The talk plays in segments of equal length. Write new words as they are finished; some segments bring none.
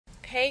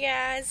Hey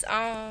guys,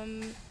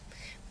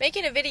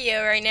 making a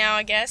video right now,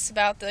 I guess,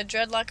 about the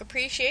Dreadlock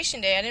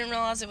Appreciation Day. I didn't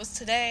realize it was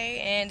today,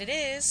 and it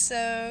is,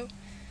 so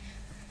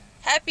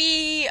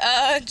happy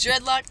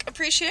Dreadlock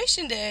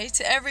Appreciation Day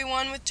to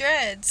everyone with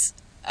dreads.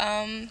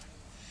 I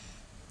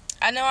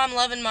know I'm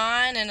loving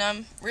mine, and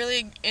I'm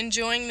really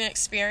enjoying the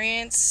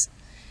experience.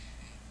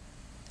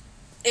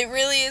 It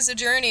really is a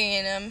journey,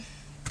 and I'm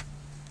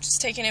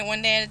just taking it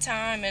one day at a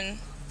time, and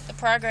the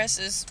progress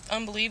is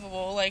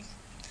unbelievable. Like,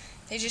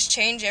 they just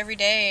change every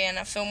day, and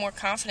I feel more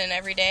confident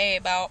every day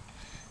about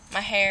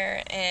my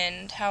hair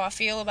and how I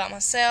feel about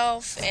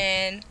myself,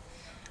 and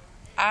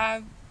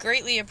I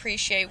greatly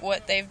appreciate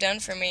what they've done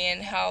for me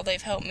and how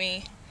they've helped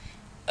me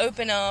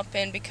open up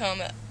and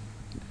become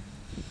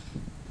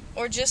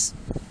it's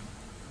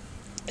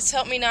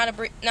helped me not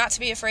to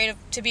be afraid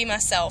to be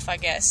myself, I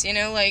guess,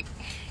 like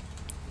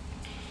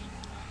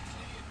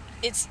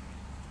it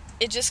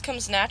just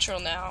comes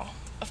natural now.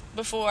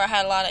 Before I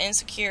had a lot of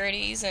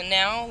insecurities, and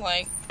now,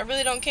 I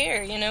really don't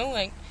care,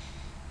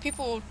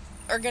 people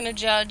are gonna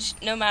judge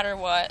no matter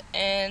what,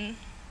 and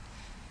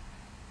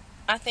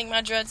I think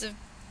my dreads have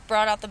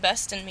brought out the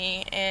best in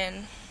me,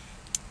 and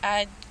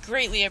I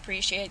greatly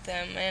appreciate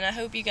them, and I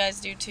hope you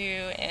guys do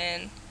too,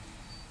 and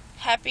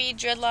happy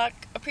Dreadlock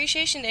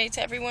Appreciation Day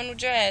to everyone with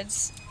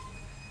dreads.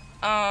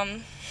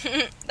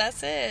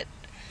 That's it.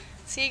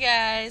 See you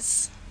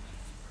guys.